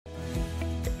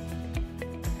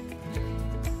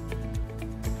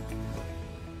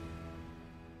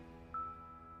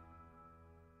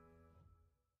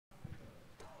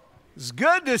It's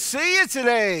good to see you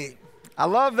today. I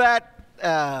love that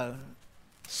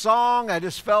song. I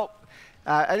just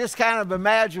kind of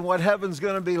imagine what heaven's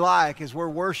going to be like as we're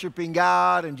worshiping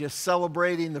God and just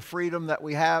celebrating the freedom that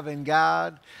we have in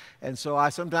God. And so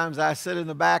sometimes I sit in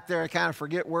the back there, I kind of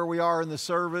forget where we are in the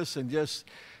service and just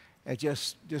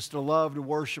to love to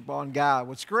worship on God.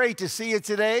 Well, it's great to see you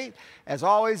today. As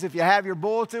always, if you have your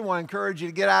bulletin, I want to encourage you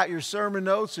to get out your sermon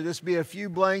notes. So just be a few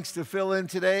blanks to fill in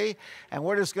today. And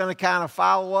we're just going to kind of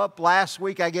follow up. Last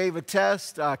week I gave a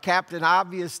test, Captain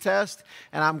Obvious test.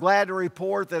 And I'm glad to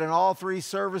report that in all three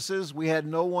services we had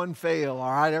no one fail.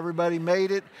 All right, everybody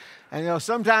made it. And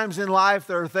sometimes in life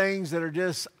there are things that are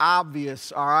just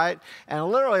obvious, all right? And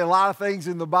literally a lot of things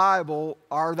in the Bible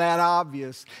are that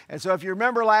obvious. And so if you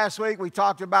remember last week, we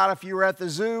talked about if you were at the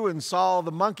zoo and saw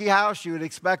the monkey house, you would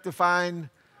expect to find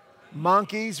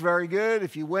monkeys. Very good.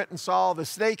 If you went and saw the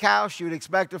snake house, you would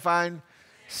expect to find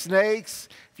snakes.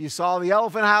 If you saw the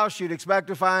elephant house, you'd expect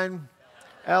to find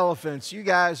elephants. You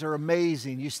guys are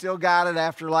amazing. You still got it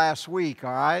after last week,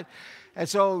 all right? And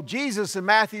so Jesus in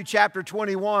Matthew chapter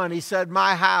 21, he said,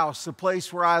 "My house, the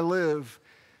place where I live,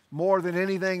 more than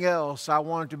anything else, I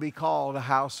want it to be called a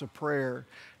house of prayer."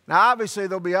 Now, obviously,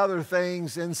 there'll be other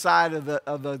things inside of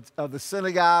the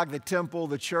synagogue, the temple,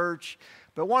 the church,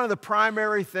 but one of the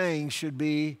primary things should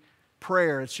be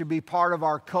prayer. It should be part of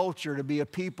our culture to be a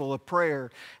people of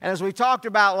prayer. And as we talked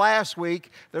about last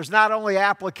week, there's not only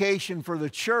application for the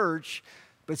church,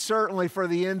 but certainly for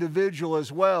the individual as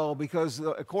well, because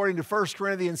according to 1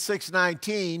 Corinthians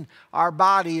 6:19, our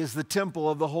body is the temple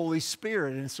of the Holy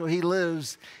Spirit, and so He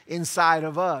lives inside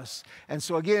of us. And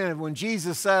so again, when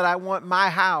Jesus said, "I want my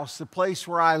house, the place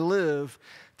where I live,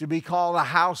 to be called a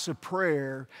house of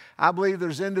prayer," I believe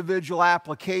there's individual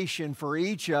application for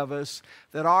each of us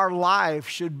that our life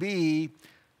should be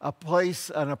a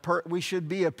place, we should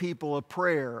be a people of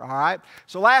prayer, all right?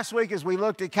 So last week as we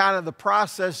looked at kind of the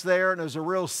process there, and it was a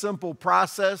real simple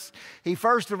process. He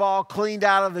first of all cleaned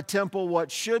out of the temple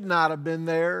what should not have been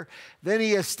there. Then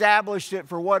He established it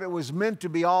for what it was meant to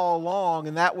be all along,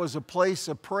 and that was a place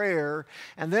of prayer.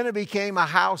 And then it became a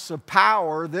house of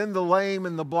power. Then the lame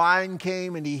and the blind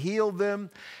came and He healed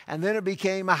them. And then it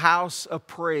became a house of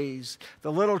praise.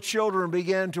 The little children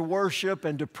began to worship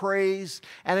and to praise.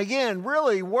 And again,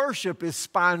 really, worship is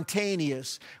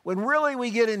spontaneous. When really we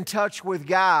get in touch with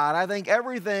God, I think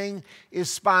everything is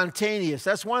spontaneous.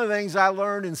 That's one of the things I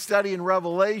learned in studying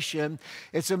Revelation.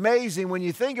 It's amazing when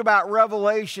you think about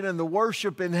Revelation and the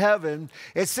worship in heaven,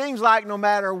 it seems like no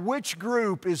matter which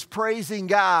group is praising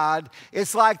God,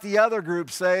 it's like the other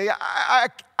group say,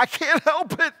 I can't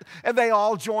help it, and they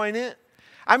all join in.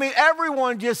 I mean,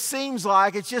 everyone just seems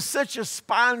like it's just such a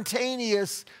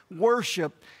spontaneous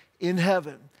worship in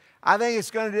heaven. I think it's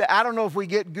going to I don't know if we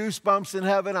get goosebumps in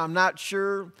heaven, I'm not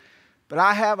sure, but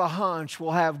I have a hunch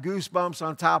we'll have goosebumps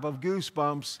on top of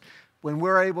goosebumps when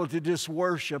we're able to just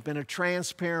worship in a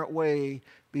transparent way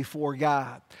before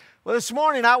God. Well, this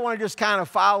morning I want to just kind of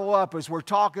follow up as we're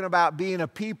talking about being a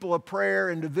people of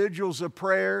prayer, individuals of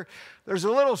prayer. There's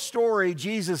a little story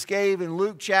Jesus gave in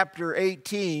Luke chapter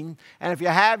 18. And if you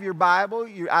have your Bible,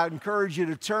 I encourage you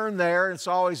to turn there. It's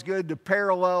always good to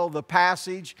parallel the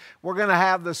passage. We're going to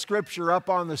have the scripture up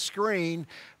on the screen.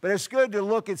 But it's good to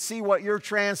look and see what your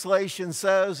translation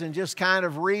says and just kind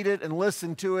of read it and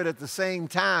listen to it at the same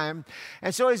time.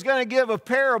 And so He's going to give a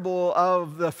parable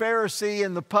of the Pharisee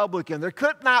and the publican. There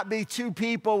could not be two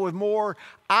people with more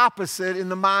opposite in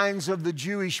the minds of the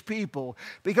Jewish people,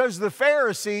 because the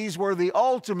Pharisees were the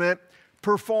ultimate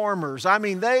performers. I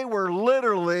mean, they were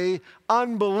literally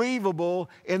unbelievable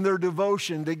in their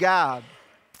devotion to God.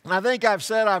 And I think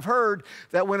I've heard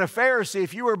that when a Pharisee,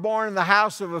 if you were born in the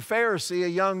house of a Pharisee,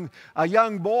 a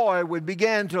young boy would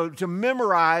begin to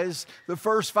memorize the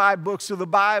first 5 books of the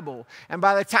Bible. And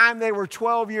by the time they were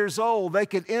 12 years old, they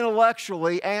could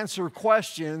intellectually answer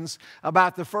questions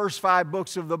about the first 5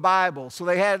 books of the Bible. So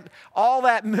they had all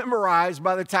that memorized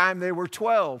by the time they were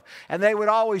 12. And they would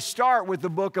always start with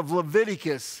the book of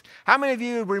Leviticus. How many of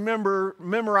you remember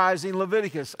memorizing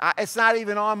Leviticus? It's not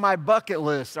even on my bucket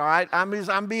list, all right? I'm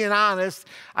being honest,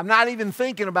 I'm not even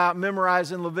thinking about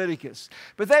memorizing Leviticus.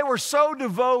 But they were so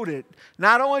devoted,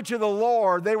 not only to the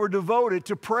Lord, they were devoted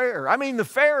to prayer. I mean, the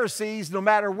Pharisees, no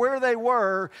matter where they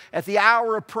were, at the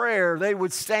hour of prayer, they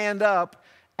would stand up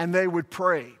and they would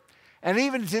pray. And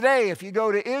even today, if you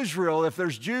go to Israel, if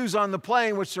there's Jews on the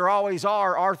plain, which there always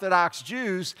are, Orthodox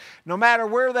Jews, no matter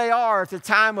where they are at the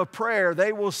time of prayer,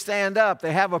 they will stand up.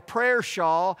 They have a prayer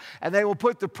shawl, and they will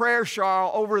put the prayer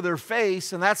shawl over their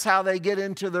face, and that's how they get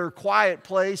into their quiet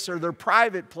place or their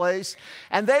private place.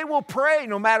 And they will pray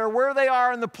no matter where they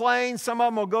are in the plain. Some of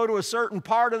them will go to a certain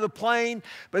part of the plain,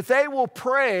 but they will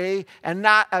pray, and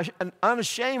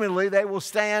unashamedly, they will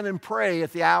stand and pray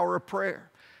at the hour of prayer.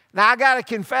 Now, I got to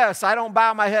confess, I don't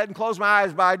bow my head and close my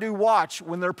eyes, but I do watch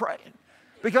when they're praying.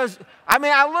 Because,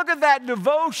 I look at that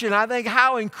devotion, I think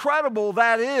how incredible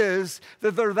that is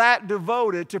that they're that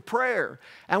devoted to prayer.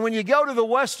 And when you go to the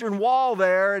Western Wall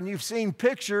there and you've seen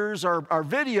pictures or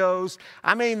videos,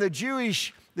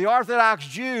 the Orthodox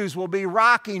Jews will be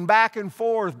rocking back and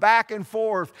forth,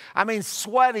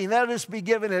 sweating. They'll just be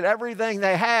giving it everything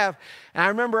they have. And I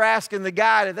remember asking the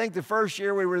guide, I think the first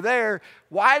year we were there,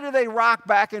 why do they rock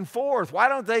back and forth? Why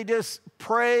don't they just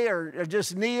pray or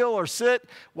just kneel or sit?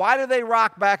 Why do they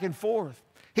rock back and forth?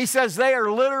 He says they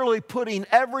are literally putting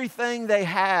everything they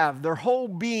have, their whole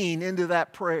being, into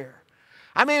that prayer.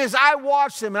 As I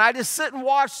watch them, and I just sit and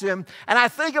watch them, and I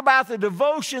think about the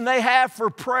devotion they have for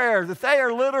prayer, that they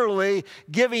are literally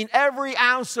giving every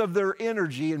ounce of their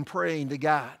energy in praying to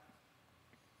God.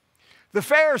 The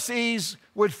Pharisees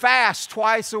would fast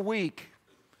twice a week.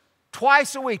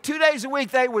 Twice a week. 2 days a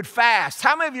week they would fast.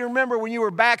 How many of you remember when you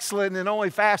were backslidden and only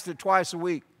fasted twice a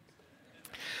week?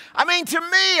 To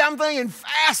me, I'm thinking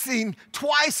fasting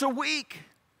twice a week.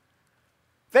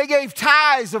 They gave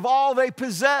tithes of all they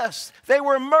possessed. They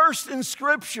were immersed in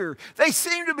Scripture. They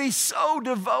seemed to be so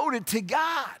devoted to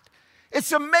God.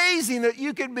 It's amazing that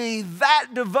you could be that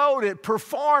devoted,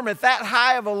 perform at that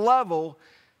high of a level,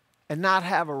 and not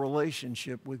have a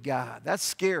relationship with God. That's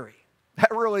scary.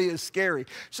 That really is scary.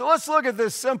 So let's look at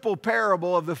this simple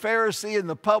parable of the Pharisee and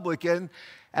the publican,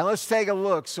 and let's take a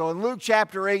look. So in Luke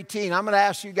chapter 18, I'm going to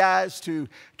ask you guys to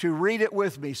read it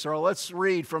with me. So let's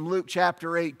read from Luke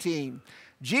chapter 18.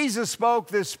 Jesus spoke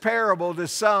this parable to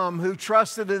some who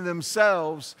trusted in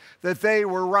themselves that they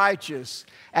were righteous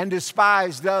and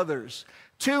despised others.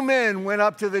 2 men went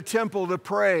up to the temple to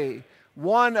pray,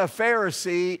 one a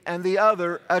Pharisee and the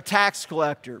other a tax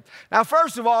collector. Now,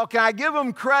 first of all, can I give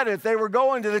them credit? They were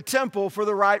going to the temple for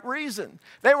the right reason.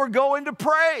 They were going to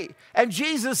pray. And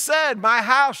Jesus said, "My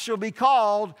house shall be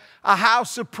called a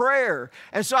house of prayer."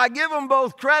 And so I give them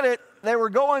both credit. They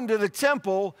were going to the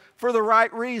temple for the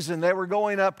right reason. They were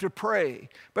going up to pray.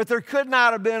 But there could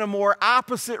not have been a more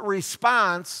opposite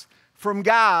response from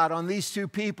God on these 2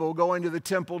 people going to the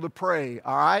temple to pray,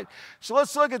 all right? So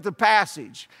let's look at the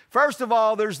passage. First of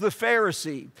all, there's the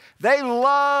Pharisee. They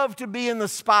love to be in the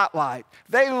spotlight.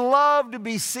 They love to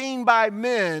be seen by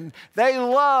men. They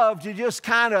love to just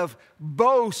kind of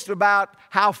boast about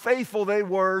how faithful they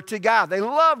were to God. They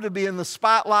love to be in the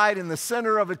spotlight, in the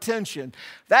center of attention.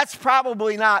 That's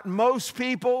probably not most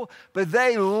people, but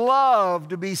they love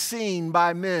to be seen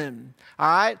by men. All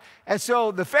right? And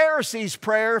so the Pharisee's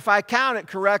prayer, if I count it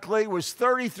correctly, was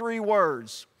 33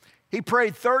 words. He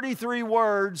prayed 33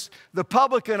 words. The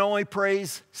publican only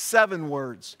prays 7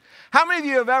 words. How many of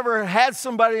you have ever had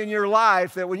somebody in your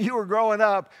life that when you were growing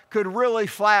up could really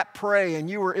flat pray and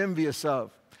you were envious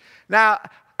of? Now,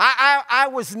 I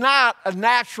was not a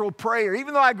natural prayer.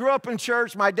 Even though I grew up in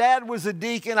church, my dad was a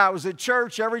deacon. I was at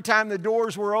church every time the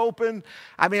doors were open.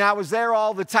 I was there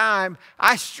all the time.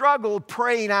 I struggled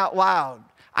praying out loud.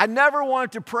 I never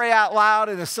wanted to pray out loud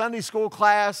in a Sunday school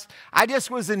class. I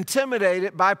just was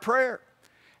intimidated by prayer.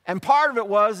 And part of it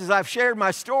was, as I've shared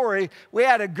my story, we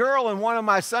had a girl in one of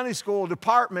my Sunday school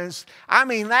departments.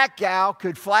 That gal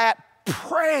could flat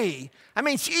pray.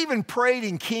 She even prayed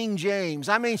in King James.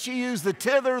 She used the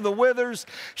tither, the withers.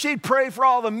 She'd pray for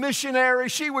all the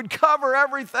missionaries. She would cover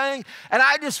everything. And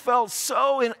I just felt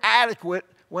so inadequate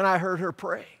when I heard her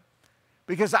pray.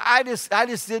 Because I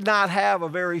just did not have a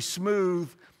very smooth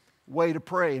way to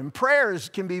pray. And prayers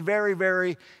can be very,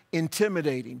 very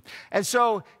intimidating. And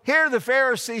so here the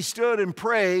Pharisee stood and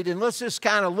prayed, and let's just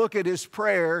kind of look at his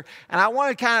prayer. And I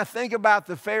want to kind of think about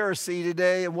the Pharisee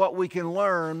today and what we can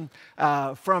learn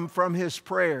from his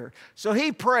prayer. So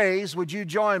he prays, would you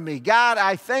join me? God,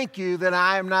 I thank you that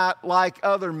I am not like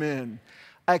other men,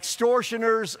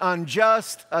 extortioners,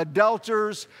 unjust,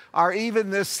 adulterers, or even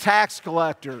this tax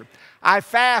collector. I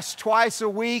fast twice a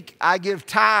week. I give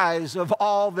tithes of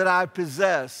all that I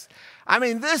possess.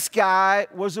 This guy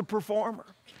was a performer.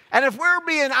 And if we're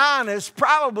being honest,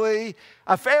 probably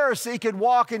a Pharisee could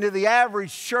walk into the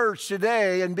average church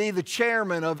today and be the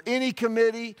chairman of any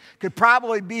committee, could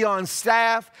probably be on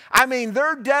staff. I mean,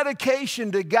 their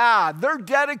dedication to God, their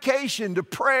dedication to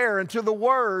prayer and to the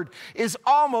Word is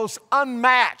almost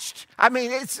unmatched. I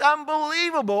mean, it's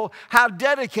unbelievable how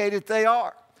dedicated they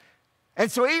are. And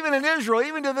so even in Israel,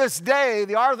 even to this day,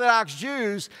 the Orthodox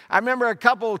Jews, I remember a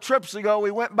couple of trips ago,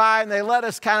 we went by and they let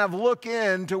us kind of look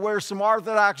into where some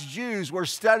Orthodox Jews were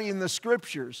studying the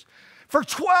Scriptures. For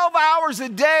 12 hours a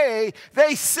day,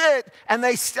 they sit and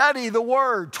they study the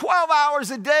Word. 12 hours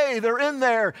a day, they're in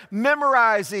there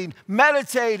memorizing,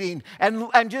 meditating, and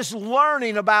just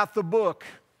learning about the book.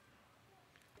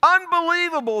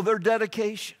 Unbelievable, their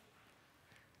dedication.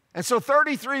 And so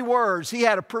 33 words, he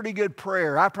had a pretty good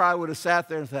prayer. I probably would have sat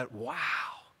there and thought, wow.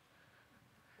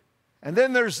 And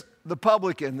then there's the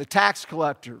publican, the tax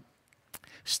collector,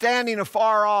 standing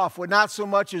afar off, would not so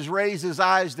much as raise his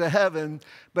eyes to heaven,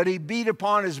 but he beat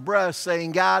upon his breast,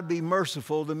 saying, God, be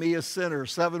merciful to me, a sinner.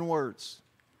 7 words.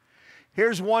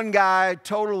 Here's one guy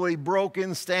totally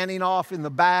broken, standing off in the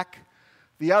back.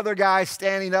 The other guy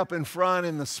standing up in front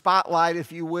in the spotlight,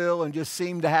 if you will, and just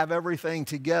seemed to have everything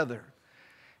together.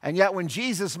 And yet when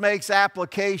Jesus makes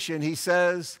application, he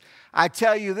says, I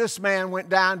tell you, this man went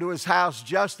down to his house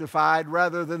justified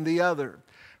rather than the other.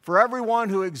 For everyone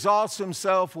who exalts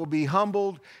himself will be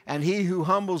humbled, and he who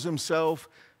humbles himself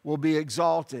will be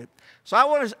exalted. So I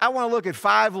want to look at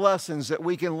 5 lessons that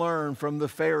we can learn from the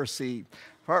Pharisee.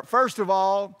 First of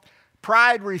all,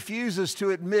 pride refuses to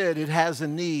admit it has a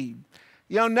need.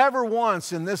 You know, never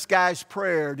once in this guy's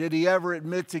prayer did he ever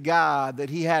admit to God that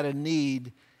he had a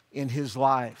need in his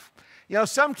life. You know,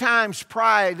 sometimes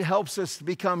pride helps us to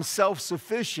become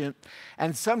self-sufficient,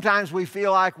 and sometimes we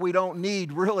feel like we don't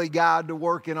need really God to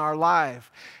work in our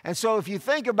life. And so if you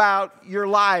think about your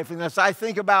life, and as I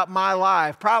think about my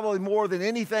life, probably more than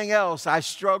anything else, I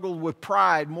struggled with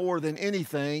pride more than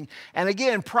anything. And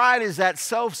again, pride is that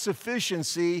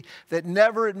self-sufficiency that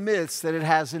never admits that it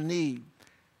has a need.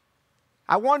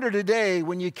 I wonder today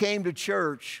when you came to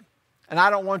church, and I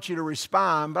don't want you to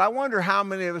respond, but I wonder how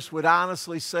many of us would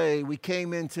honestly say we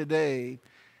came in today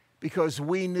because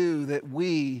we knew that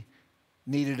we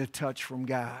needed a touch from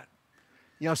God.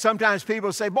 You know, sometimes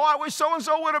people say, boy, I wish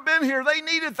so-and-so would have been here. They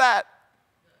needed that.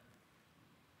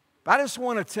 But I just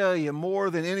want to tell you more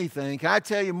than anything, can I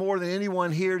tell you more than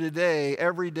anyone here today,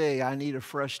 every day I need a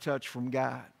fresh touch from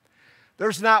God.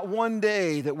 There's not one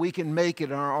day that we can make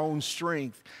it in our own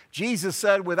strength. Jesus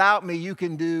said, without me you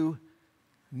can do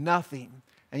nothing.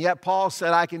 And yet Paul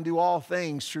said, I can do all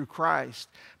things through Christ.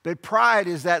 But pride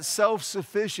is that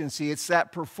self-sufficiency. It's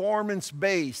that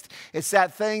performance-based. It's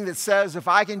that thing that says, if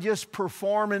I can just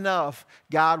perform enough,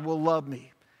 God will love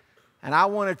me. And I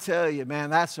want to tell you, man,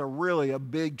 that's really a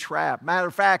big trap. Matter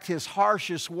of fact, his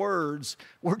harshest words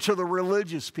were to the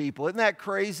religious people. Isn't that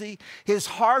crazy? His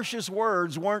harshest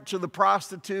words weren't to the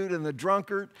prostitute and the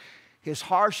drunkard. His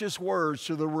harshest words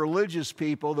to the religious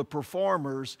people, the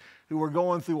performers, who were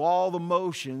going through all the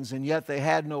motions, and yet they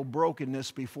had no brokenness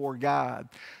before God.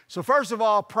 So first of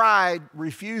all, pride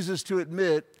refuses to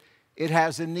admit it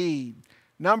has a need.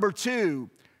 Number 2,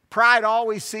 pride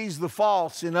always sees the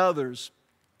faults in others.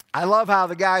 I love how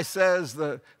the guy says,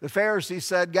 the Pharisee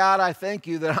said, God, I thank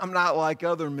you that I'm not like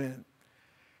other men.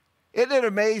 Isn't it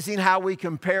amazing how we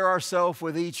compare ourselves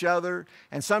with each other?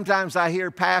 And sometimes I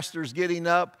hear pastors getting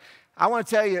up. I want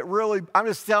to tell you, I'm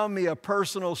just telling me a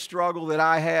personal struggle that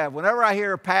I have. Whenever I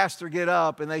hear a pastor get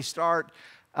up and they start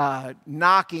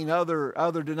knocking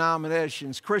other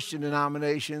denominations, Christian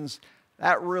denominations,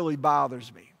 that really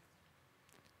bothers me.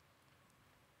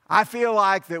 I feel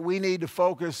like that we need to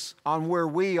focus on where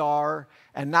we are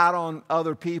and not on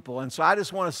other people. And so I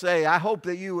just want to say, I hope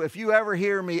that if you ever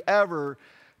hear me ever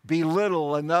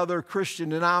belittle another Christian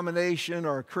denomination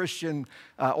or a Christian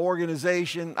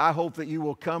organization, I hope that you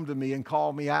will come to me and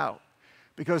call me out.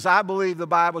 Because I believe the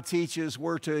Bible teaches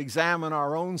we're to examine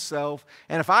our own self.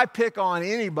 And if I pick on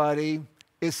anybody,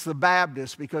 it's the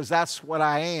Baptist, because that's what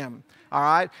I am. All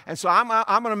right? And so I'm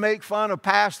going to make fun of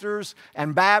pastors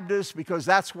and Baptists because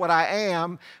that's what I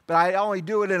am, but I only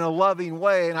do it in a loving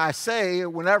way. And I say,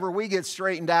 whenever we get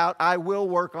straightened out, I will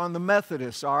work on the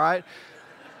Methodists, all right?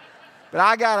 But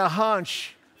I got a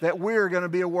hunch that we're going to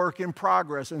be a work in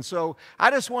progress. And so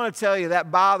I just want to tell you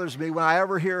that bothers me when I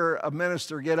ever hear a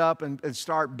minister get up and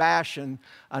start bashing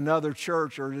another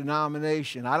church or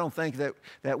denomination. I don't think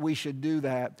that we should do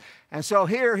that. And so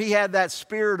here he had that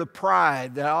spirit of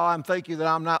pride that, I'm thinking that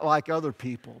I'm not like other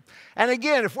people. And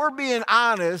again, if we're being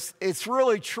honest, it's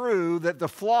really true that the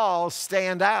flaws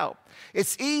stand out.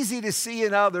 It's easy to see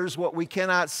in others what we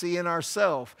cannot see in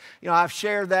ourselves. I've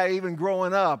shared that even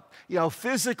growing up.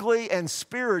 Physically and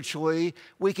spiritually,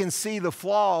 we can see the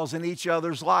flaws in each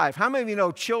other's life. How many of you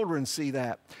know children see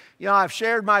that? I've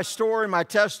shared my story, my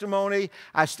testimony.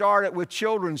 I started with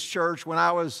children's church when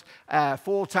I was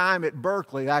full-time at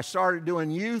Berkeley. I started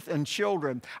doing youth and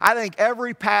children. I think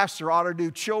every pastor ought to do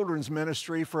children's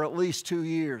ministry for at least 2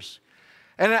 years.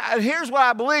 And here's what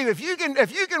I believe. If you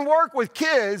can work with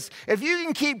kids, if you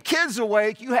can keep kids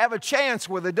awake, you have a chance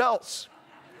with adults.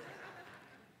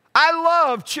 I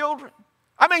love children.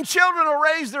 Children will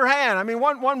raise their hand.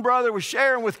 One brother was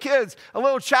sharing with kids. A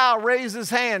little child raised his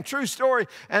hand. True story.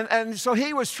 And so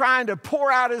he was trying to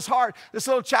pour out his heart. This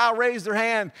little child raised their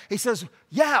hand. He says,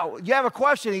 "Yeah, you have a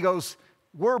question?" He goes,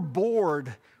 "We're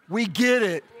bored. We get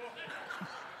it."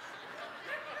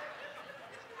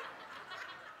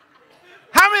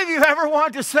 How many of you ever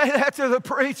want to say that to the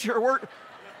preacher?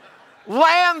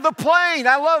 Land the plane.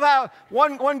 I love how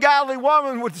one godly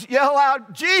woman would yell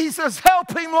out, "Jesus,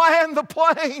 help him land the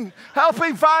plane. Help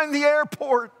him find the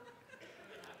airport."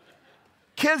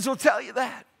 Kids will tell you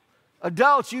that.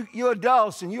 Adults, you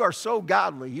adults, and you are so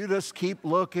godly. You just keep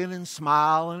looking and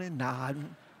smiling and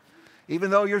nodding.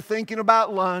 Even though you're thinking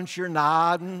about lunch, you're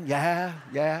nodding.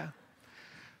 Yeah.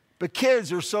 But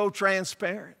kids are so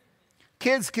transparent.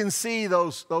 Kids can see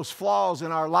those flaws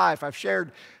in our life. I've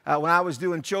shared when I was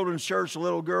doing children's church, a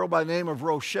little girl by the name of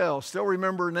Rochelle. Still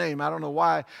remember her name. I don't know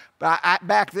why. But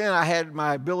back then, I had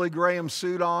my Billy Graham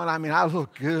suit on. I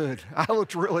looked good. I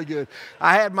looked really good.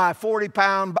 I had my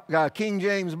 40-pound King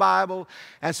James Bible.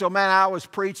 And so, man, I was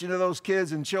preaching to those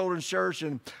kids in children's church,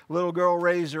 and a little girl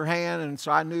raised her hand. And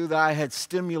so I knew that I had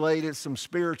stimulated some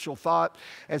spiritual thought.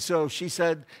 And so she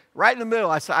said, right in the middle,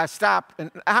 I stopped.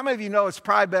 And how many of you know it's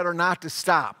probably better not to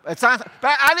stop? But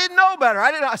I didn't know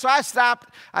better. So I stopped.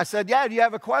 I said, "Yeah, do you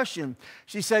have a question?"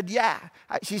 She said, "Yeah."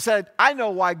 She said, "I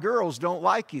know why girls don't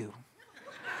like you."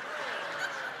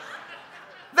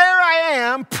 There I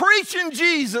am, preaching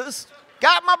Jesus,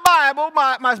 got my Bible,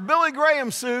 my Billy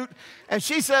Graham suit, and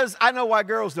she says, "I know why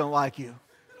girls don't like you."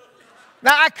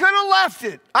 Now, I could have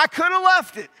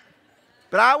left it.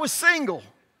 But I was single.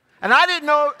 And I didn't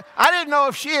know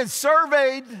if she had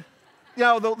surveyed,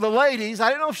 the ladies. I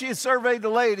didn't know if she had surveyed the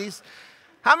ladies.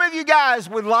 How many of you guys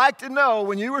would like to know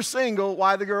when you were single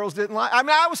why the girls didn't like?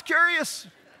 I was curious.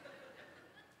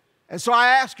 And so I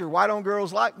asked her, "Why don't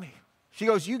girls like me?" She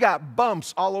goes, "You got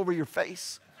bumps all over your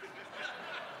face."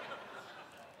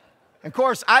 And of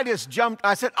course, I just jumped.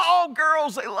 I said, "Oh,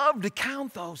 girls, they love to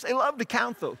count those. They love to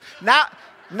count those." Now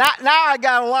I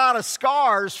got a lot of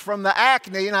scars from the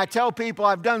acne, and I tell people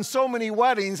I've done so many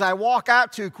weddings, I walk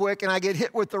out too quick and I get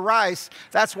hit with the rice.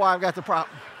 That's why I've got the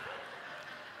problem.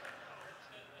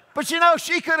 But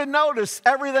she could have noticed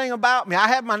everything about me. I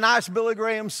had my nice Billy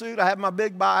Graham suit. I had my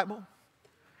big Bible.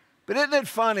 But isn't it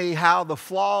funny how the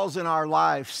flaws in our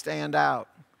life stand out?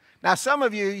 Now, some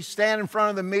of you stand in front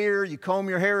of the mirror, you comb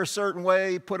your hair a certain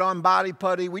way, put on body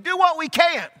putty. We do what we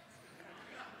can.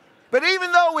 But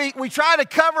even though we try to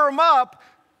cover them up,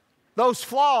 those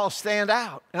flaws stand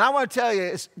out. And I want to tell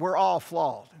you, we're all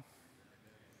flawed.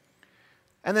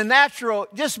 And the natural,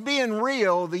 just being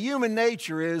real, the human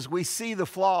nature is we see the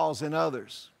flaws in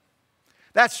others.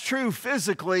 That's true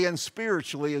physically and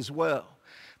spiritually as well.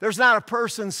 There's not a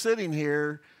person sitting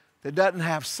here that doesn't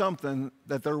have something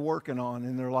that they're working on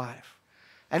in their life.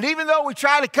 And even though we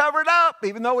try to cover it up,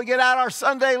 even though we get out our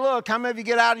Sunday look, how many of you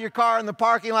get out of your car in the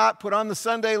parking lot, put on the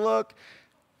Sunday look?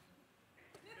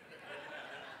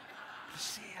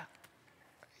 See ya.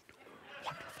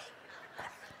 Wonderful.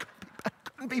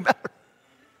 Couldn't be better.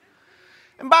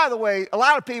 And by the way, a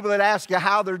lot of people that ask you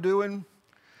how they're doing,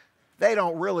 they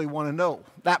don't really want to know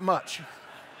that much.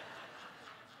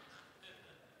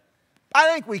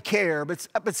 I think we care,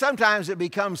 but sometimes it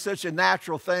becomes such a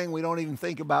natural thing we don't even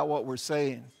think about what we're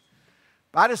saying.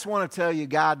 But I just want to tell you,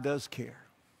 God does care.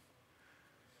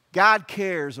 God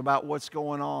cares about what's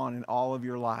going on in all of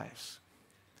your lives.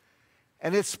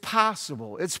 And it's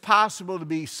possible to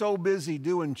be so busy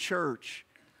doing church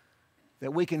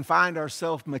that we can find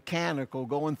ourselves mechanical,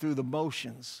 going through the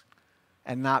motions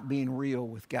and not being real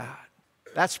with God.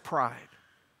 That's pride.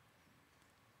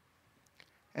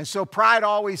 And so pride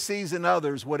always sees in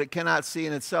others what it cannot see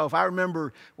in itself. I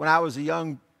remember when I was a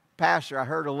young pastor, I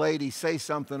heard a lady say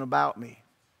something about me.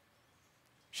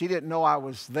 She didn't know I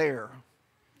was there.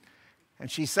 And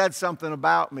she said something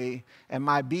about me, and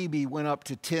my BB went up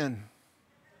to 10.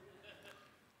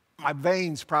 My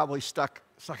veins probably stuck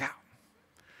out.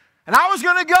 And I was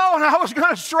going to go, and I was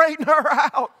going to straighten her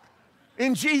out.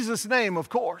 In Jesus' name, of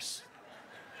course.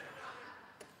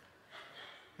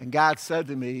 And God said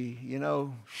to me, you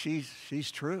know, she's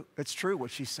true. It's true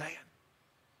what she's saying.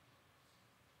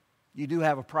 You do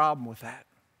have a problem with that.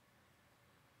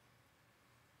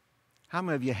 How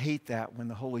many of you hate that when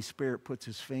the Holy Spirit puts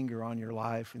his finger on your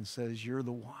life and says, you're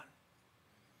the one?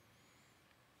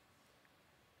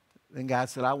 Then God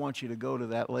said, I want you to go to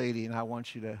that lady and I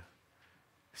want you to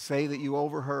say that you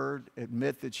overheard,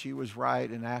 admit that she was right,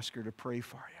 and ask her to pray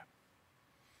for you.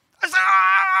 I said,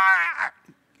 ah!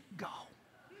 Go.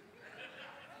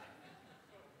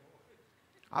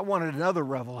 I wanted another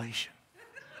revelation.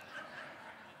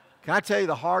 Can I tell you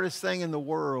the hardest thing in the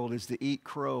world is to eat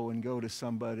crow and go to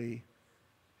somebody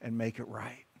and make it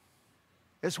right.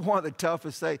 It's one of the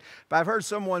toughest things. But I've heard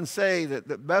someone say that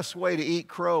the best way to eat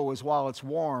crow is while it's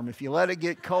warm. If you let it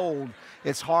get cold,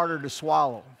 it's harder to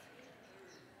swallow.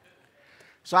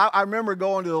 So I remember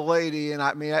going to the lady, and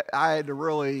I had to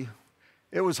really,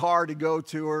 it was hard to go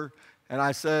to her. And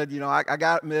I said, you know, I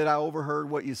got to admit, I overheard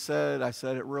what you said. I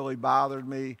said it really bothered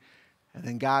me. And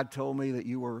then God told me that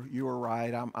you were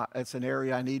right. It's an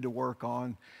area I need to work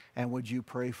on. And would you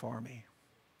pray for me?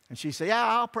 And she said, yeah,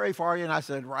 I'll pray for you. And I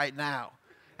said, right now.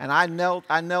 And I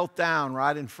knelt down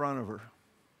right in front of her.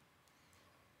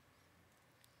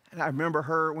 And I remember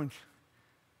her when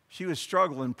she was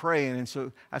struggling praying. And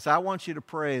so I said, I want you to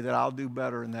pray that I'll do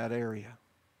better in that area.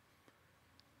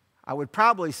 I would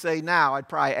probably say now, I'd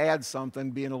probably add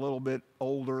something, being a little bit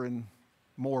older and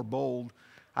more bold.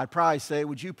 I'd probably say,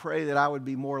 would you pray that I would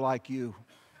be more like you?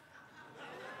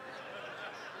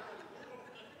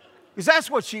 Because that's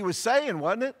what she was saying,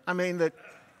 wasn't it?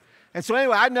 And so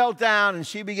anyway, I knelt down and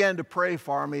she began to pray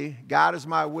for me. God is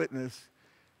my witness.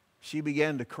 She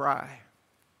began to cry.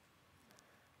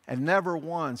 And never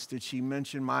once did she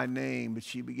mention my name, but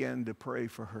she began to pray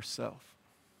for herself.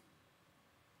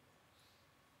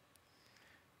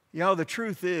 You know, the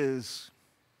truth is,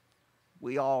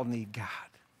 we all need God.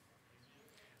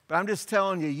 But I'm just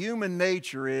telling you, human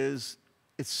nature is,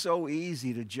 it's so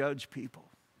easy to judge people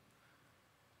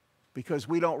because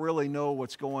we don't really know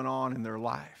what's going on in their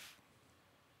life.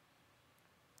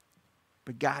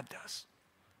 But God does.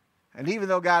 And even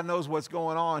though God knows what's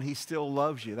going on, he still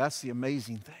loves you. That's the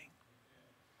amazing thing.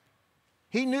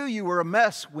 He knew you were a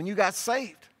mess when you got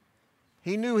saved.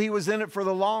 He knew he was in it for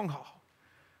the long haul.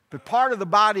 But part of the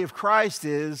body of Christ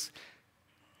is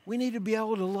we need to be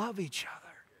able to love each other.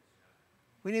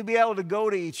 We need to be able to go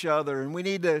to each other, and we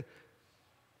need to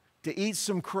eat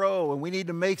some crow, and we need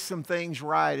to make some things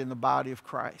right in the body of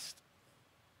Christ.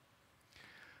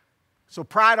 So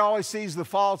pride always sees the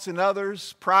faults in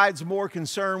others. Pride's more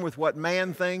concerned with what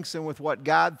man thinks than with what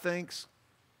God thinks.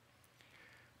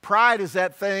 Pride is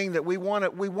that thing that we want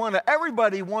to,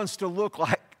 everybody wants to look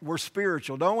like we're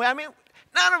spiritual, don't we?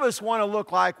 None of us want to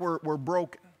look like we're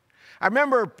broken. I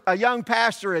remember a young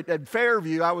pastor at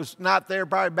Fairview. I was not there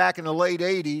probably back in the late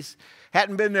 80s.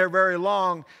 Hadn't been there very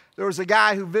long. There was a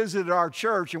guy who visited our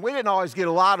church, and we didn't always get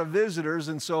a lot of visitors,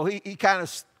 and so he kind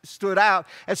of stood out.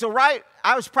 And so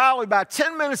I was probably about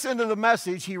 10 minutes into the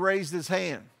message, he raised his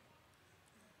hand.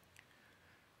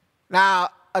 Now,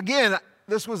 again,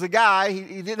 this was a guy,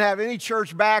 he didn't have any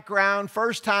church background,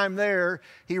 first time there,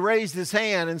 he raised his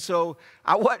hand, and so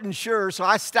I wasn't sure, so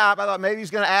I stopped. I thought maybe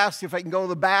he's going to ask if I can go to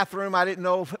the bathroom. I didn't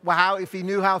know if he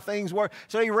knew how things were.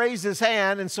 So he raised his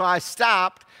hand, and so I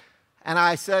stopped, and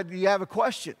I said, do you have a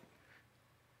question?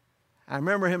 I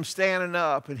remember him standing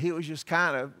up, and he was just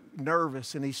kind of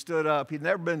nervous, and he stood up. He'd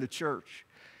never been to church.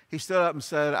 He stood up and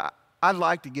said, I'd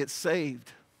like to get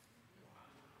saved.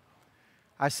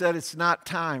 I said, it's not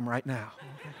time right now.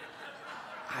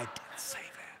 I didn't say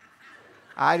that.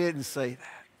 I didn't say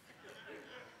that.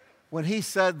 When he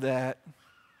said that,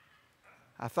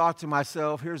 I thought to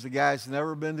myself, here's a guy who's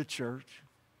never been to church.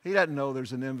 He doesn't know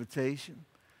there's an invitation.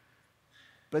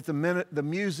 But the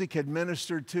music had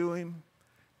ministered to him.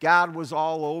 God was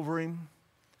all over him.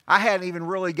 I hadn't even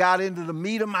really got into the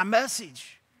meat of my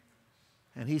message.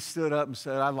 And he stood up and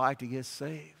said, I'd like to get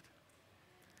saved.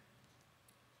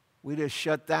 We just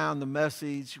shut down the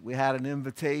message. We had an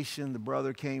invitation. The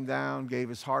brother came down, gave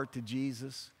his heart to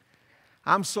Jesus.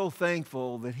 I'm so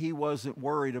thankful that he wasn't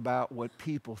worried about what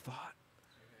people thought.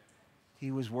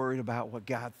 He was worried about what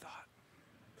God thought.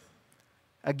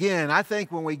 Again, I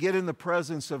think when we get in the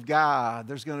presence of God,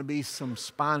 there's going to be some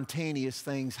spontaneous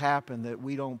things happen that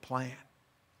we don't plan.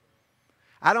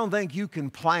 I don't think you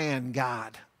can plan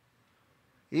God.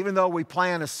 Even though we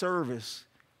plan a service,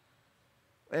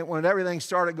 and when everything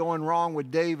started going wrong with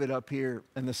David up here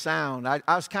and the sound, I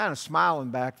was kind of smiling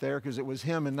back there because it was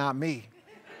him and not me.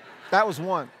 That was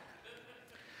one.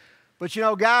 But you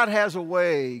know, God has a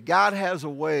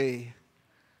way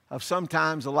of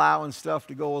sometimes allowing stuff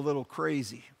to go a little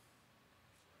crazy.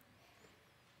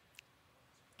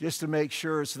 just to make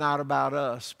sure it's not about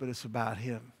us, but it's about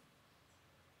Him.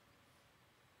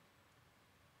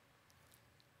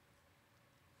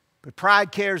 But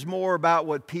pride cares more about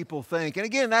what people think. And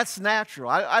again, that's natural.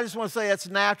 I just want to say that's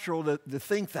natural to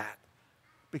think that.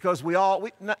 Because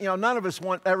none of us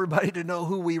want everybody to know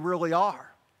who we really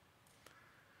are.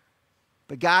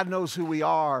 But God knows who we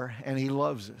are, and He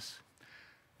loves us.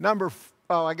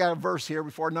 I got a verse here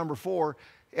before number 4.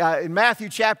 In Matthew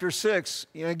chapter 6,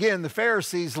 again, the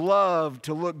Pharisees love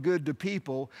to look good to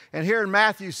people. And here in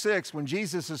Matthew 6, when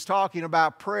Jesus is talking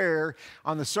about prayer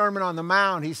on the Sermon on the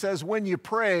Mount, He says, when you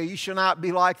pray, you shall not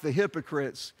be like the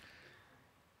hypocrites.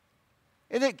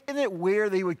 Isn't it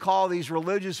weird that He would call these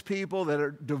religious people that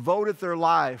are devoted their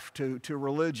life to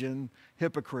religion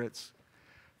hypocrites?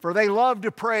 For they love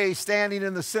to pray standing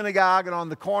in the synagogue and on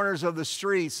the corners of the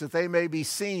streets that they may be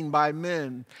seen by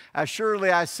men. As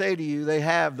surely I say to you, they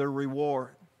have their reward.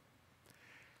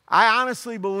 I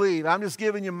honestly believe, I'm just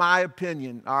giving you my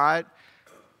opinion, all right?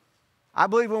 I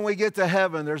believe when we get to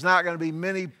heaven, there's not going to be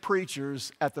many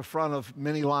preachers at the front of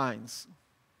many lines.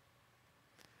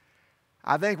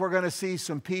 I think we're going to see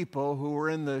some people who are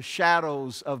in the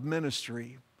shadows of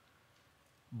ministry,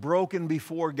 broken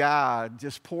before God,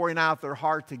 just pouring out their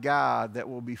heart to God, that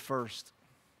will be first.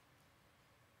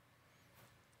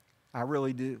 I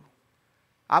really do.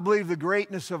 I believe the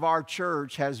greatness of our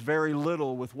church has very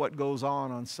little with what goes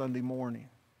on Sunday morning.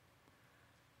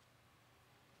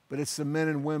 But it's the men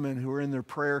and women who are in their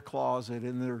prayer closet,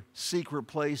 in their secret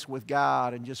place with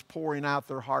God, and just pouring out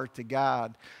their heart to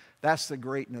God. That's the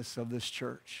greatness of this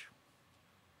church.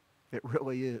 It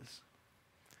really is.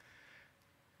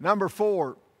 Number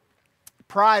 4,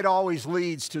 pride always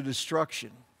leads to destruction.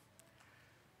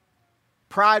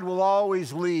 Pride will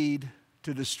always lead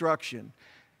to destruction.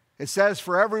 It says,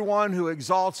 for everyone who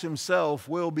exalts himself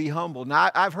will be humbled.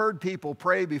 Now, I've heard people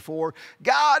pray before,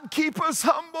 God, keep us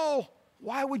humble.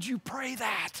 Why would you pray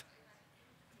that?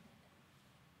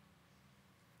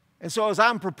 And so as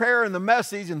I'm preparing the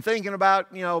message and thinking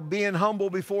about, being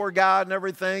humble before God and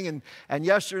everything, and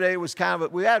yesterday was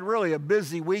we had really a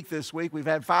busy week this week. We've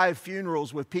had 5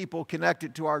 funerals with people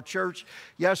connected to our church.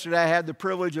 Yesterday I had the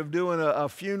privilege of doing a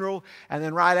funeral, and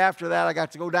then right after that I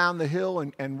got to go down the hill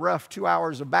and ref 2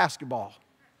 hours of basketball.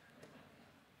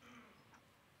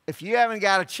 If you haven't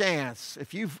got a chance,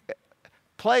 if you've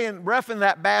reffing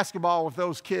that basketball with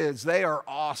those kids, they are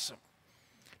awesome.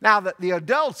 Now, the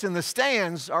adults in the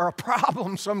stands are a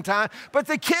problem sometimes, but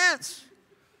the kids,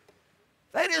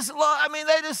 they'll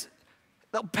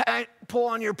pull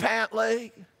on your pant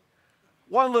leg.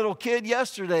 One little kid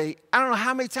yesterday, I don't know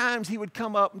how many times he would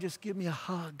come up and just give me a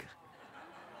hug.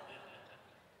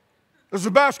 There's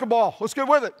a basketball. Let's get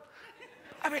with it.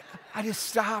 I just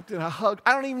stopped and I hugged.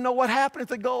 I don't even know what happened at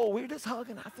the goal. We were just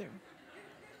hugging out there.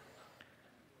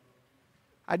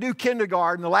 I do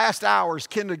kindergarten. The last hour is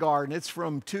kindergarten. It's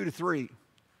from 2 to 3.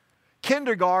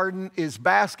 Kindergarten is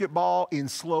basketball in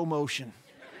slow motion.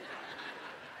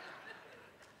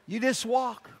 You just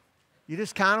walk. You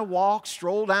just kind of walk,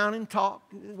 stroll down and talk.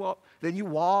 Then you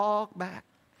walk back.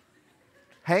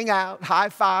 Hang out, high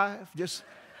five.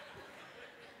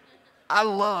 I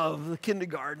love the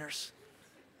kindergartners.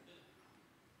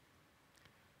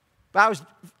 But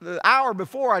the hour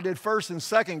before I did first and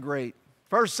second grade.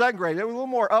 First, second grade, they were a little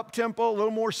more up-tempo, a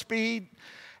little more speed.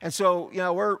 And so,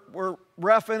 we're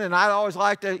roughing, and I always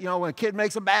like to, when a kid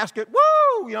makes a basket,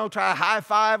 woo, try to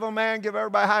high-five them, man, give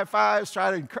everybody high fives.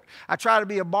 I try to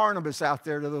be a Barnabas out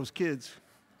there to those kids.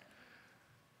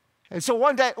 And so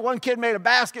one day, one kid made a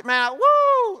basket, man,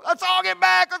 woo, let's all get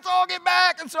back.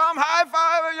 And so I'm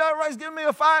high-fiving, everybody's giving me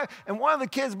a five. And one of the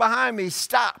kids behind me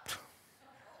stopped.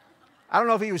 I don't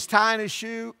know if he was tying his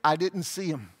shoe. I didn't see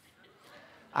him.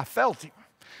 I felt him.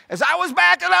 As I was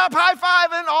backing up,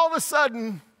 high-fiving, all of a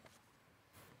sudden,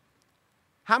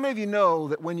 how many of you know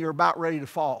that when you're about ready to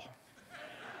fall,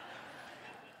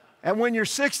 and when you're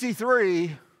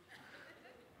 63,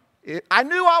 I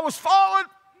knew I was falling.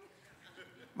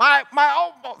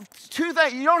 Two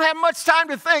things, you don't have much time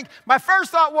to think. My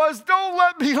first thought was, don't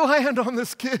let me land on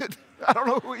this kid. I don't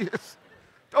know who he is.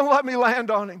 Don't let me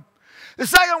land on him. The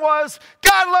second was,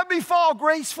 God, let me fall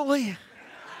gracefully.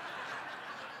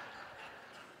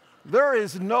 There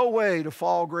is no way to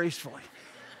fall gracefully.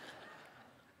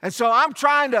 And so I'm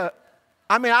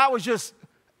I was just,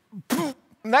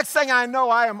 next thing I know,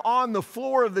 I am on the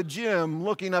floor of the gym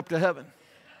looking up to heaven.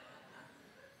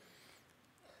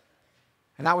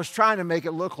 And I was trying to make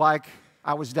it look like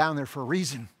I was down there for a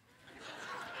reason.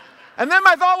 And then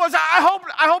my thought was,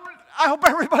 I hope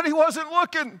everybody wasn't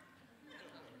looking.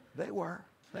 They were.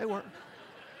 There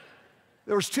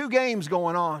was 2 games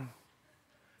going on.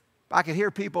 I could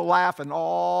hear people laughing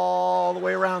all the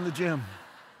way around the gym.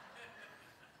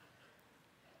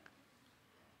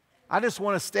 I just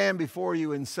want to stand before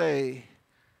you and say,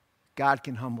 God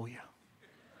can humble you.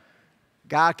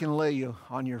 God can lay you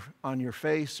on your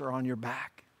face or on your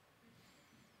back.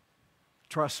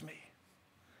 Trust me.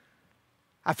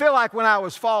 I feel like when I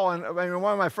was falling, one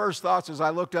of my first thoughts as I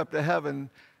looked up to heaven,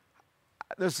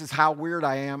 this is how weird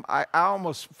I am. I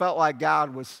almost felt like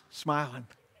God was smiling.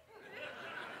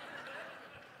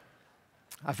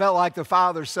 I felt like the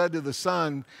Father said to the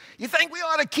Son, you think we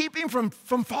ought to keep him from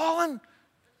falling?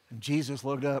 And Jesus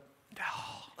looked up,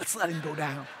 oh, let's let him go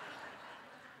down.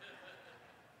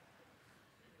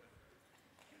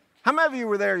 How many of you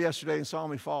were there yesterday and saw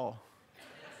me fall?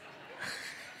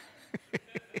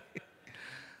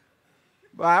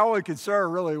 My only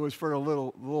concern really was for the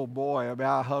little boy. I mean,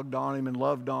 I hugged on him and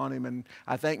loved on him, and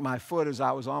I think my foot, as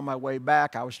I was on my way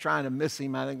back, I was trying to miss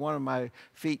him. I think one of my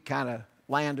feet kind of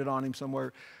landed on him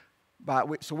somewhere.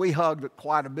 So we hugged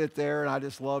quite a bit there, and I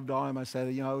just loved on him. I said,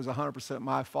 it was 100%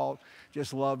 my fault.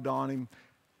 Just loved on him.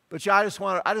 But I just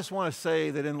want to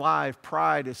say that in life,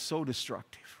 pride is so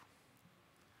destructive.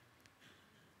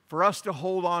 For us to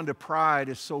hold on to pride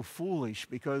is so foolish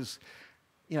because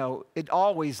it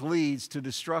always leads to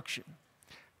destruction.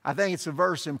 I think it's a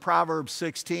verse in Proverbs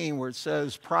 16 where it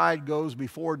says, pride goes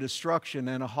before destruction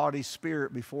and a haughty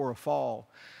spirit before a fall.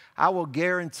 I will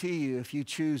guarantee you if you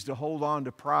choose to hold on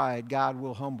to pride, God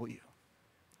will humble you.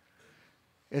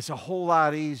 It's a whole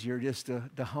lot easier just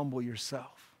to humble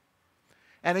yourself.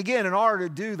 And again, in order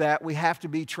to do that, we have to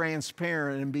be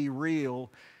transparent and be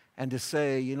real and to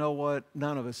say, you know what,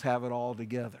 none of us have it all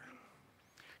together.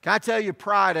 Can I tell you,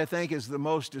 pride, I think, is the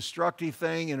most destructive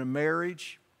thing in a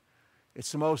marriage.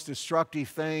 It's the most destructive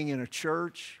thing in a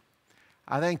church.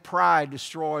 I think pride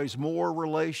destroys more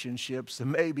relationships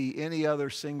than maybe any other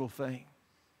single thing.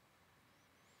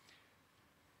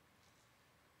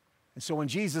 And so when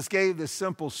Jesus gave this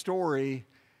simple story,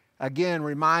 again,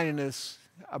 reminding us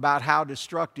about how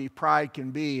destructive pride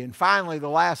can be. And finally, the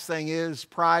last thing is,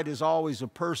 pride is always a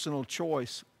personal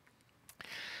choice.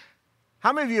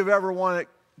 How many of you have ever wanted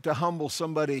to humble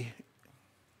somebody?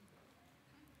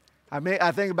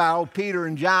 I think about old Peter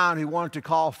and John who wanted to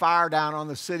call fire down on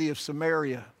the city of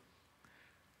Samaria.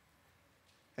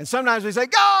 And sometimes we say,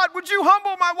 God, would you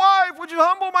humble my wife? Would you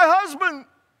humble my husband?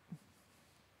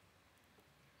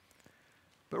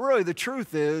 But really the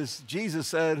truth is, Jesus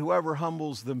said, whoever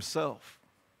humbles themselves.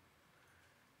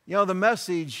 The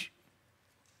message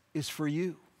is for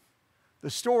you. The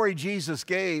story Jesus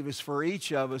gave is for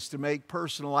each of us to make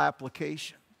personal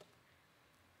application.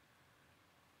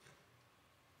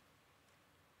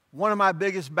 One of my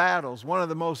biggest battles, one of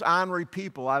the most ornery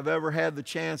people I've ever had the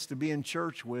chance to be in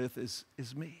church with is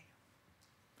me.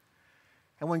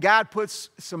 And when God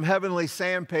puts some heavenly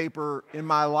sandpaper in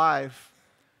my life,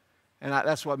 and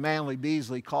that's what Manly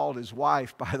Beasley called his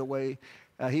wife, by the way.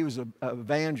 He was an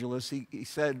evangelist. He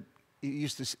said, he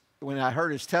used to, when I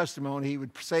heard his testimony, he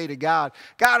would say to God,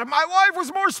 God, if my wife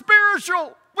was more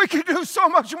spiritual, we could do so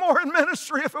much more in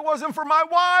ministry if it wasn't for my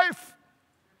wife.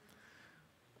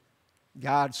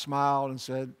 God smiled and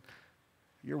said,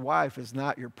 your wife is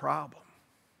not your problem.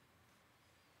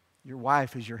 Your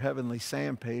wife is your heavenly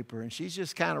sandpaper, and she's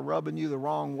just kind of rubbing you the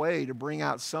wrong way to bring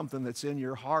out something that's in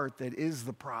your heart that is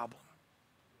the problem.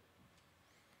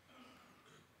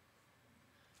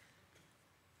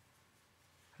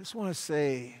 I just want to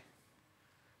say,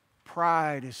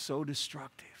 pride is so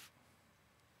destructive.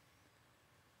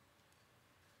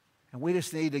 And we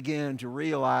just need, again, to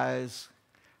realize,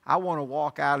 I want to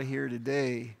walk out of here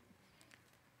today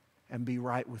and be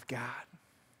right with God.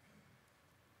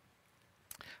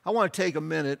 I want to take a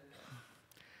minute.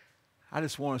 I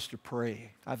just want us to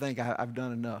pray. I think I've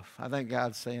done enough. I think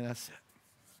God's saying that's it.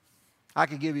 I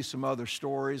could give you some other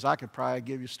stories. I could probably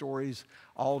give you stories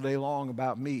all day long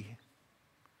about me.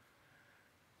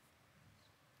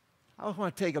 I just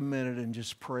want to take a minute and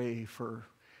just pray for,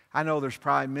 I know there's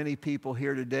probably many people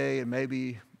here today, and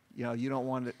maybe you don't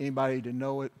want anybody to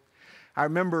know it. I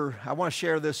want to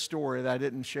share this story that I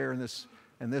didn't share in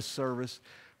this service.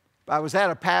 I was at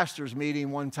a pastor's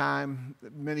meeting one time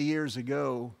many years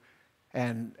ago,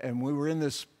 and we were in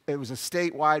this, it was a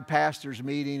statewide pastor's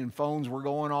meeting, and phones were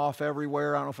going off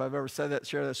everywhere. I don't know if I've ever shared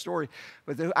that story,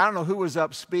 but I don't know who was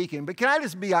up speaking. But can I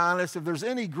just be honest, if there's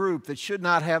any group that should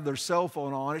not have their cell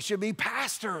phone on, it should be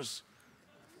pastors.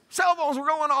 Cell phones were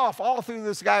going off all through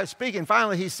this guy speaking.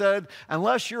 Finally, he said,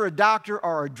 unless you're a doctor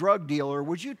or a drug dealer,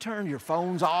 would you turn your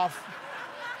phones off?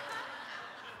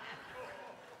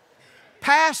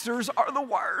 Pastors are the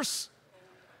worst.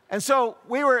 And so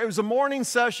it was a morning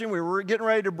session. We were getting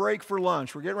ready to break for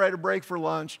lunch.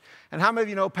 And how many of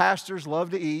you know pastors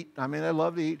love to eat? I mean, they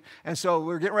love to eat. And so we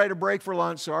were getting ready to break for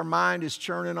lunch, so our mind is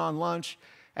churning on lunch.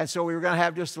 And so we were going to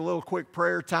have just a little quick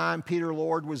prayer time. Peter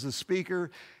Lord was the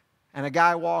speaker. And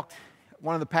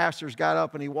one of the pastors got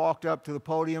up and he walked up to the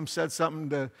podium, said something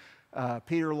to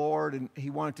Peter Lord, and he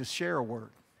wanted to share a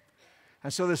word.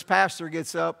 And so this pastor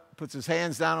gets up, puts his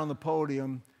hands down on the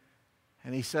podium,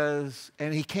 and he says,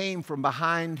 and he came from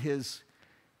behind his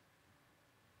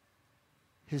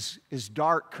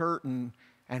dark curtain,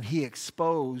 and he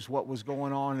exposed what was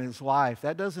going on in his life.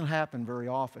 That doesn't happen very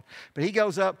often. But he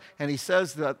goes up and he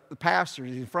says to the pastors,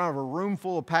 he's in front of a room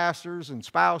full of pastors and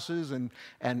spouses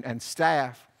and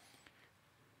staff.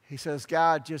 He says,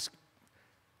 God,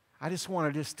 I just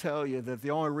want to tell you that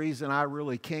the only reason I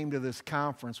really came to this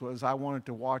conference was I wanted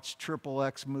to watch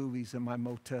XXX movies in my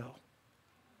motel.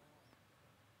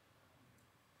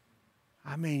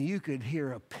 I mean, you could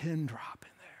hear a pin drop in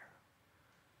there.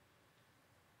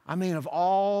 I mean, of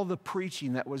all the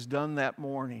preaching that was done that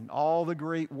morning, all the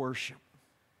great worship,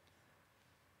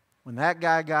 when that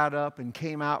guy got up and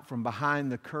came out from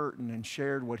behind the curtain and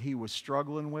shared what he was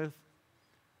struggling with,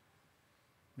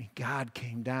 I mean, God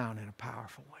came down in a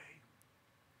powerful way.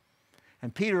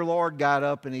 And Peter Lord got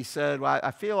up and he said, well,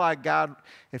 I feel like, God,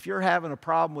 if you're having a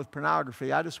problem with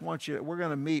pornography, I just want we're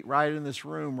going to meet right in this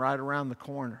room, right around the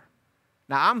corner.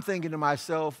 Now, I'm thinking to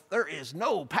myself, there is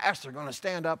no pastor going to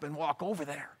stand up and walk over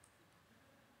there.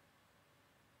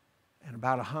 And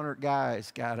about 100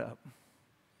 guys got up,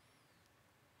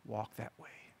 walked that way.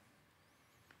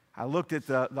 I looked at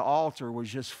the altar was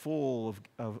just full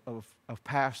of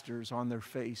pastors on their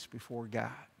face before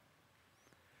God.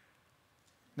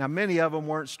 Now, many of them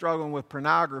weren't struggling with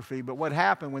pornography, but what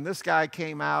happened when this guy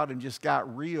came out and just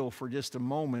got real for just a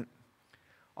moment,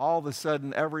 all of a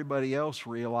sudden everybody else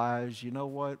realized, you know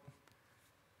what?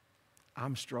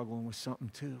 I'm struggling with something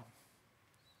too.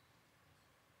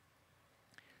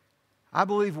 I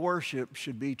believe worship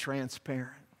should be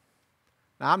transparent.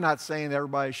 Now, I'm not saying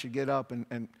everybody should get up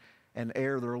and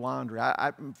air their laundry.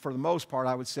 For the most part,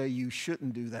 I would say you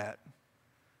shouldn't do that.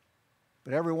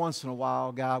 But every once in a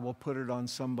while, God will put it on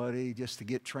somebody just to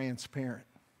get transparent.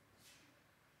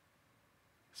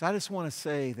 So I just want to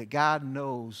say that God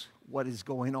knows what is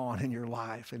going on in your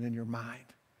life and in your mind.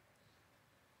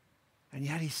 And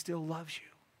yet He still loves you.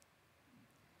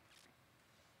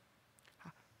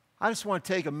 I just want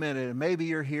to take a minute, and maybe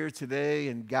you're here today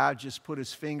and God just put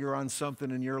His finger on something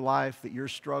in your life that you're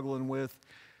struggling with,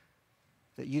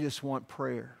 that you just want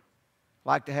prayer. I'd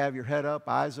like to have your head up,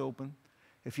 eyes open.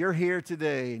 If you're here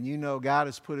today and you know God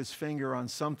has put His finger on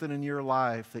something in your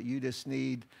life that you just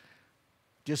need,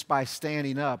 just by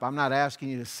standing up. I'm not asking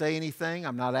you to say anything.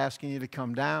 I'm not asking you to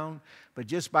come down. But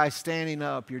just by standing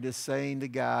up, you're just saying to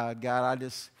God, God,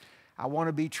 I want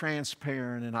to be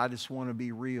transparent and I just want to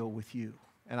be real with you.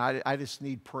 And I just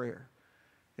need prayer.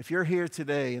 If you're here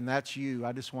today and that's you,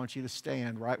 I just want you to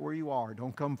stand right where you are.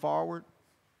 Don't come forward.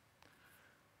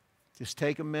 Just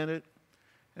take a minute.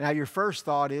 Now, your first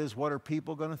thought is, what are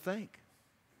people going to think?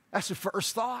 That's the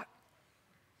first thought.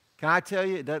 Can I tell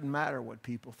you, it doesn't matter what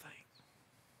people think.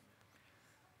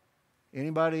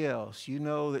 Anybody else, you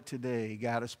know that today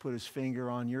God has put His finger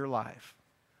on your life.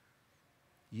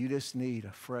 You just need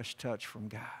a fresh touch from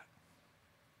God.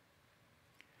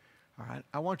 All right,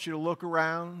 I want you to look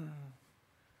around.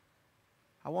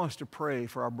 I want us to pray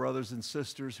for our brothers and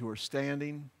sisters who are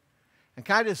standing. And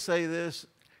can I just say this?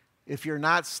 If you're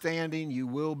not standing, you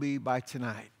will be by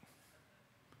tonight.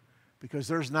 Because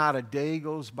there's not a day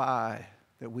goes by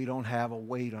that we don't have a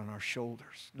weight on our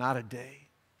shoulders. Not a day.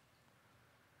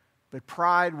 But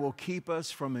pride will keep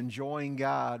us from enjoying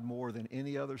God more than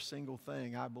any other single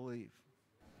thing, I believe.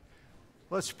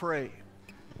 Let's pray.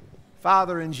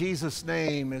 Father, in Jesus'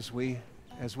 name, as we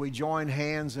join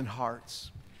hands and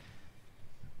hearts,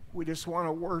 we just want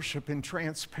to worship in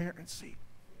transparency.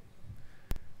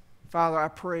 Father, I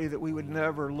pray that we would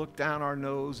never look down our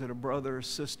nose at a brother or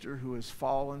sister who has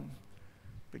fallen,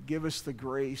 but give us the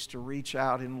grace to reach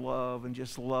out in love and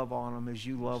just love on them as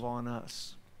you love on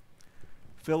us.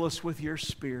 Fill us with your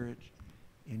Spirit.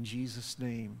 In Jesus'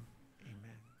 name.